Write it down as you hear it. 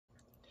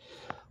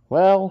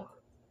Well,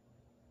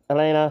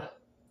 Elena,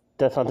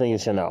 there's something you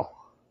should know.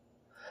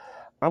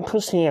 I'm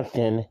Chris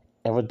Hampton,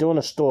 and we're doing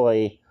a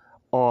story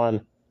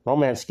on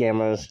romance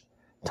scammers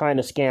trying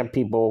to scam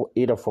people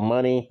either for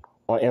money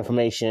or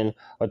information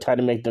or try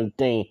to make them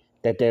think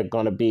that they're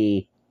going to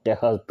be their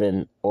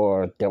husband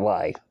or their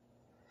wife.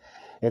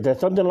 If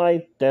there's something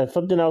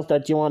else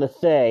that you want to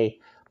say,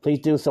 please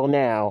do so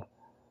now,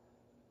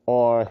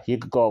 or you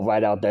could go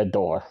right out that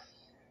door.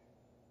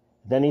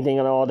 Is there anything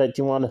at all that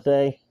you want to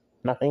say?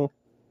 Nothing?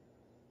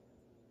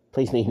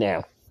 Please leave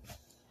now.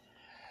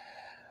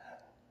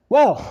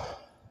 Well,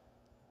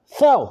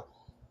 so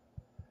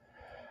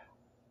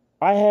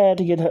I had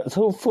to get her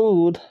some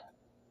food,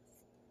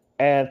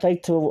 and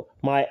thanks to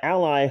my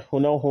ally who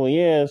know who he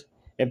is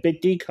in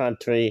Big D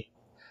country,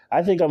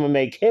 I think I'm gonna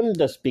make him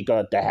the Speaker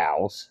of the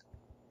House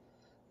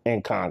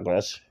in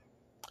Congress.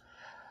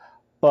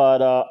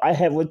 But I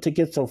had went to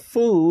get some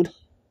food,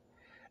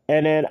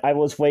 and then I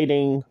was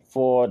waiting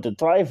for the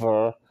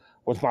driver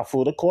with my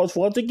food. Of course,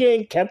 once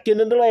again, kept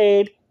getting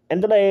delayed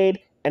and delayed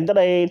and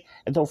delayed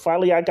until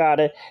finally I got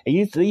it. And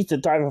usually the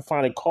driver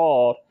finally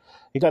called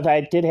because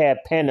I did have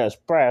Panda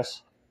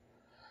Express.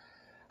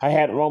 I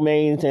had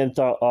romaines and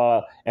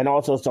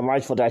also some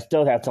rice food. I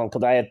still have some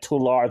because I had two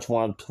large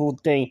ones. Who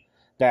think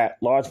that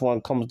large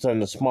one comes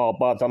in a small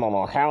box? I don't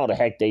know how the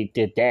heck they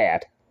did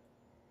that.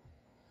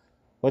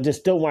 But it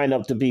still wind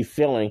up to be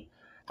filling.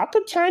 How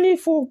could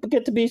Chinese food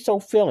get to be so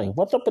filling?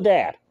 What's up with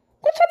that?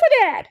 What's up with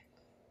that?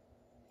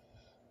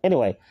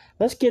 Anyway,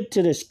 let's get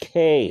to this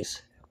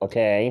case,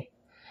 okay?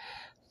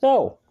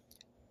 So,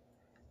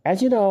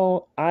 as you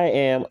know, I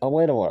am a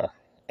widower.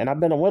 And I've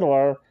been a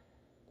widower,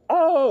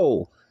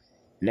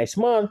 next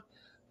month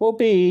will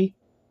be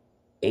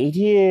 8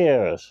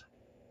 years.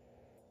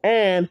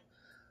 And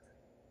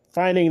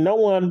finding no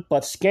one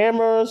but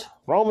scammers,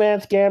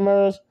 romance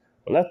scammers,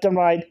 left and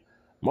right,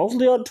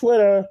 mostly on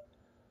Twitter,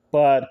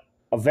 but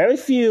a very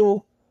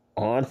few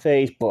on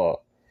Facebook.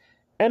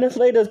 And this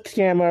latest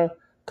scammer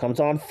comes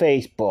on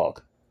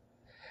Facebook.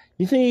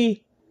 You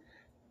see,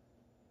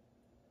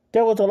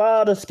 there was a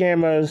lot of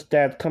scammers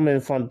that come in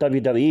from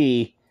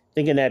WWE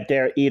thinking that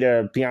they're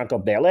either Bianca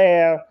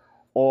Belair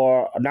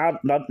or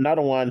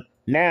another one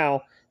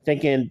now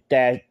thinking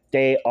that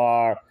they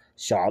are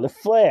Charlotte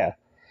Flair.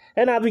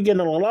 And I've been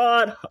getting a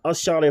lot of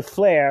Charlotte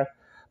Flair,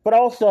 but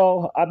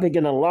also I've been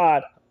getting a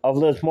lot of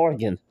Liz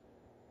Morgan.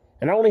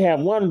 And I only have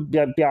one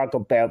Bianca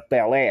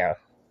Belair,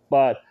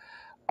 but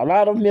a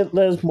lot of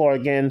Liz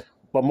Morgan,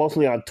 but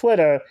mostly on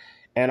Twitter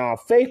and on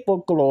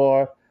Facebook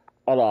galore,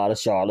 a lot of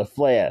Charlotte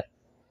Flair.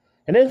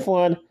 And this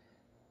one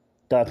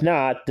does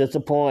not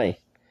disappoint.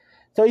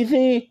 So you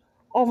see,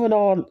 off and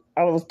on,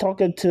 I was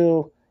talking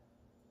to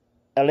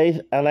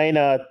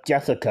Eliana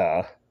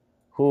Jessica,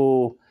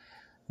 who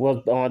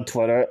was on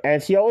Twitter,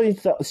 and she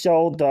always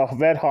showed the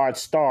red heart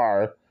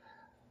star,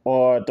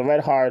 or the red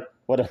heart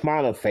with a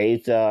smiling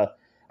face, I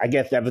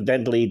guess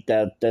evidently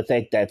to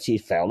think that she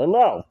fell in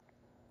love.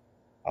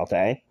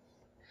 Okay?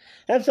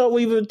 And so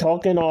we were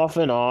talking off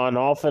and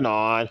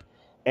on,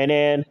 and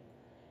then,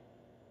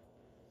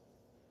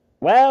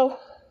 well,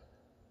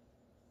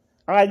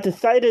 I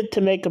decided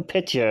to make a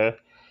picture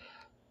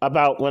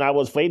about when I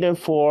was waiting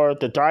for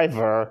the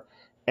driver,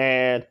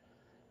 and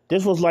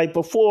this was like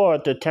before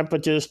the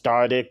temperature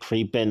started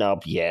creeping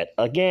up yet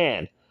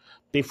again,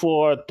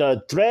 before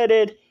the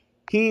dreaded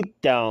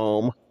heat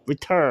dome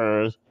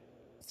returns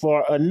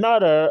for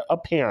another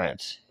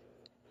appearance.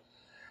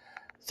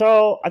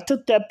 So I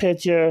took that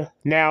picture.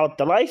 Now,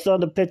 the lights on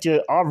the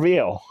picture are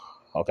real,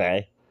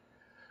 okay?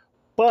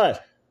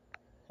 But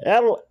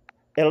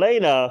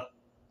Elena,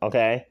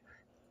 okay,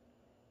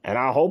 and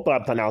I hope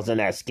I'm pronouncing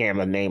that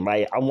scammer name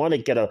right. I want to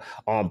get her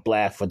on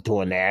blast for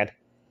doing that.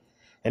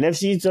 And if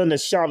she's in the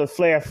Charlotte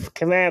Flair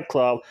fan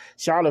club,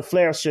 Charlotte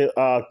Flair should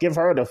give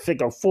her the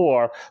figure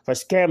 4 for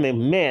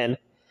scamming men.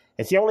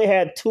 And she only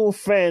had 2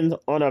 friends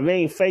on her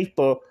main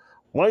Facebook,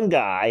 one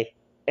guy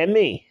and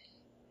me.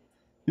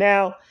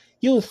 Now,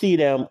 you'll see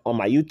them on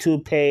my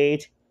YouTube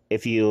page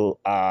if you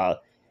want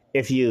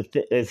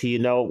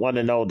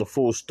to know the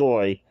full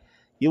story.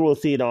 You will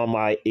see it on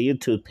my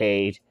YouTube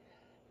page.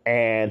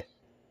 And,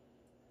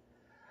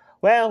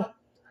 well,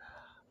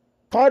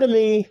 part of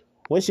me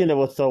wishing it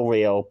was so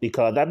real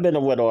because I've been a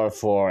widower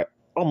for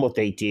almost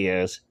 8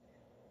 years.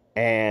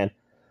 And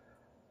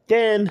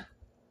then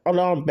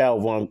alarm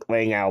bell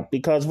rang out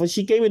because when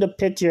she gave me the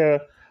picture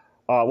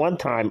one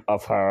time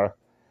of her,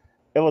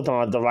 it was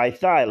on the right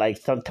side. Like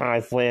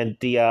sometimes when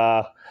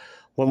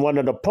one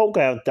of the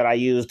programs that I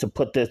use to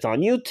put this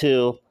on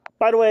YouTube,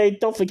 by the way,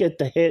 don't forget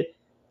to hit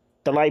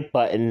the like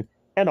button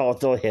and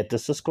also hit the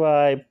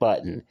subscribe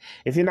button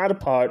if you're not a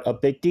part of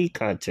Big D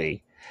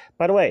Country.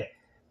 By the way,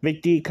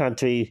 Big D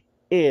Country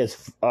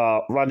is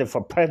running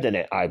for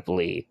president, I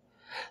believe.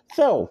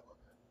 So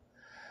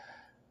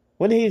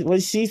when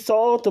she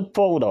saw the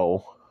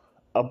photo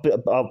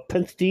of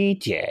Prince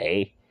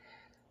DJ,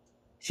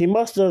 she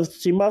must have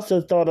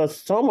thought of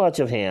so much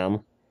of him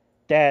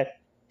that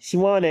she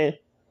wanted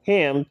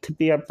him to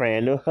be her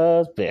brand new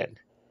husband.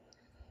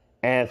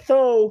 And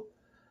so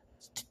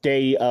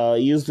They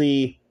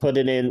usually put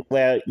it in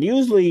where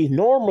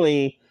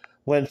normally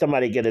when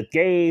somebody gets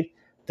engaged,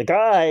 the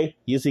guy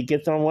usually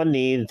gets on one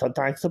knee and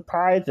sometimes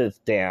surprises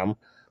them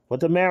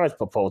with a marriage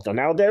proposal.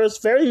 Now there's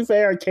very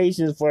rare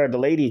occasions where the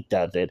lady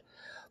does it,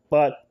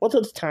 but most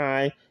of the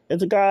time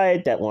it's a guy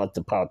that wants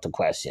to pose the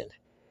question.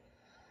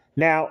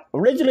 Now,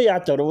 originally I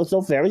thought it was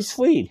so very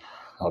sweet.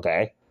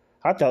 Okay,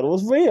 I thought it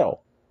was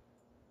real.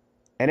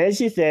 And then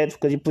she said,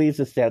 "Could you please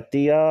accept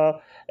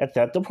the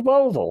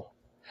proposal?"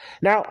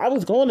 Now, I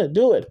was going to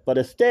do it, but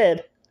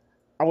instead,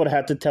 I would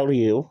have to tell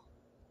you,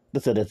 the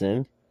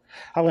citizen,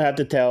 I would have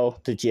to tell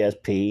the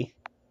GSP,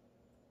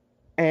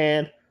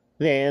 and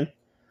then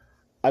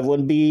I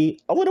wouldn't be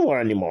a widower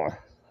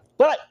anymore.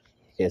 But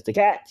here's the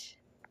catch.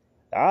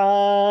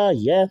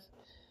 Yes,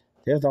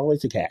 there's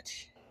always a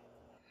catch.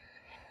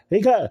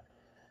 Because,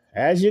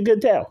 as you can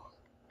tell,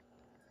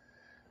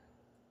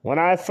 when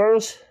I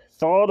first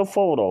saw the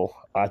photo,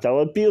 I thought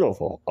it was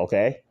beautiful,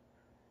 okay?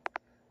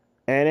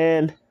 And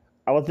then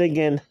I was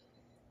thinking,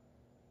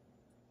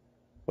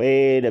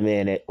 wait a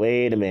minute.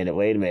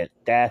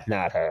 That's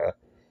not her.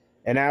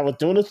 And I was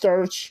doing a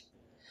search.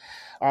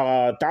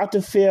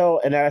 Dr. Phil,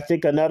 and I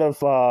think another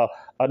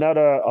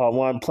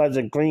one,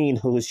 Pleasant Green,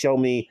 who showed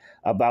me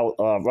about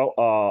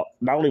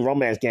not only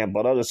romance scams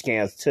but other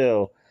scams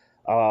too.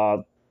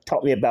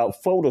 Taught me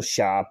about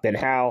Photoshop and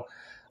how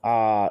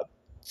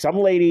some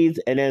ladies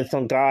and then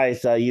some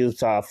guys use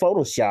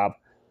Photoshop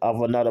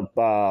of another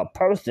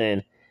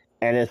person,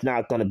 and it's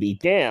not going to be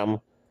them,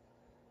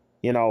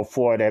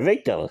 for their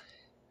victim.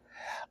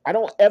 I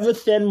don't ever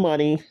send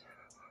money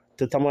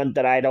to someone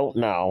that I don't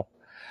know.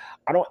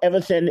 I don't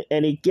ever send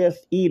any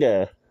gifts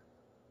either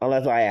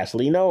unless I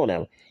actually know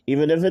them,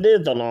 even if it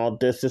is a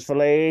long-distance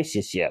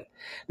relationship.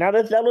 Now,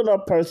 this other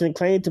person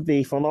claimed to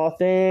be from Los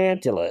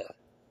Angeles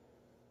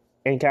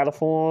in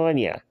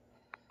California.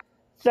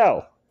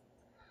 So,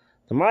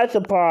 to my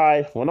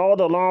surprise, when all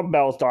the alarm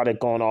bells started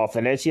going off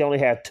and then she only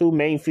had two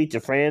main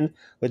featured friends,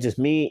 which is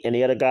me and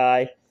the other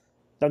guy,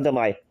 something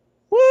like,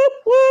 whoop,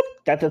 whoop,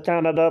 that's the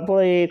sound of the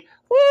blade.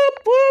 Whoop,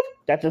 whoop,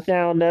 that's the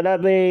sound of the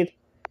blade.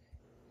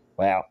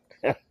 Well,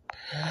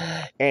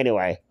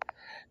 anyway,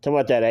 too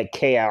much of that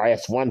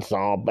KRS-One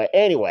song, but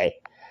anyway,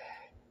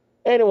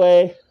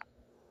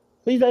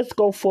 please let's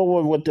go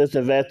forward with this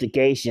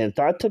investigation.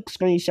 So I took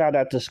screenshot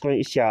after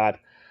screenshot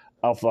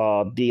of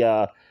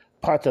the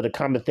parts of the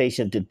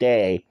conversation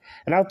today,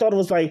 and I thought it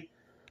was like,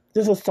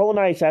 this was so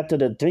nice after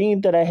the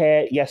dream that I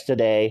had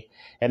yesterday,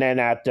 and then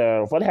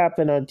after what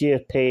happened on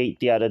GSP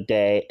the other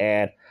day,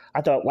 and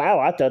I thought, wow,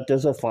 I thought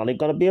this was finally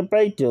going to be a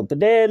breakthrough, but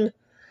then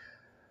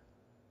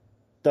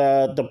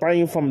the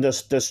brain from the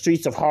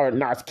streets of Hard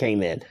Knocks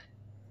came in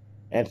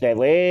and said,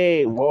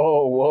 wait,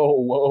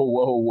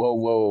 whoa.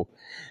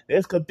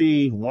 This could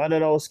be one of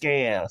those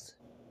scams.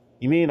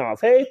 You mean on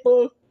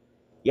Facebook?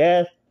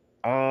 Yes,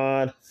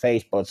 on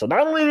Facebook. So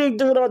not only they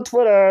do it on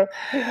Twitter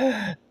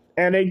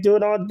and they do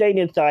it on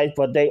dating sites,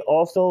 but they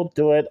also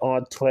do it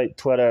on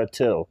Twitter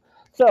too.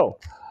 So,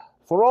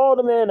 for all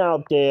the men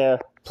out there,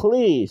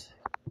 please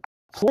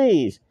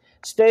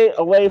stay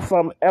away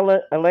from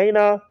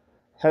Eliana.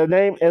 Her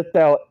name is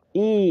spelled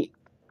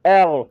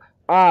Eliana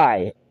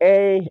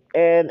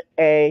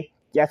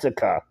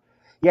Jessica.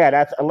 Yeah,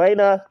 that's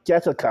Eliana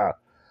Jessica.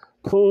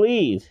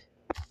 Please,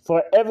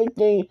 for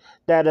everything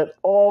that is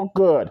all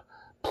good,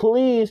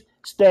 please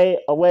stay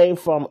away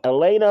from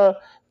Eliana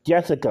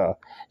Jessica.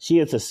 She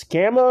is a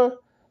scammer,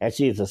 and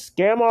she is a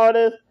scam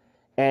artist,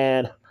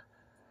 and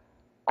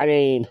I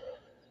mean,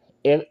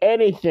 if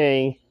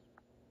anything,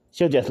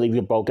 she'll just leave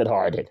you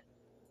brokenhearted.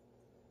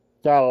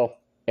 So,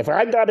 if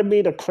I gotta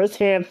be the Chris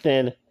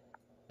Hansen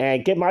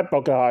and get my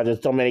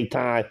brokenhearted so many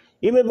times,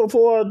 even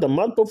before, the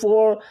month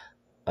before,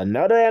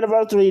 another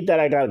anniversary that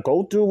I gotta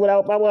go through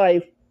without my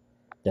wife,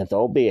 then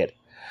so be it.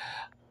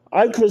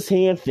 I'm Chris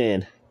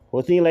Hansen.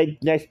 We'll see you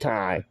next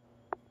time.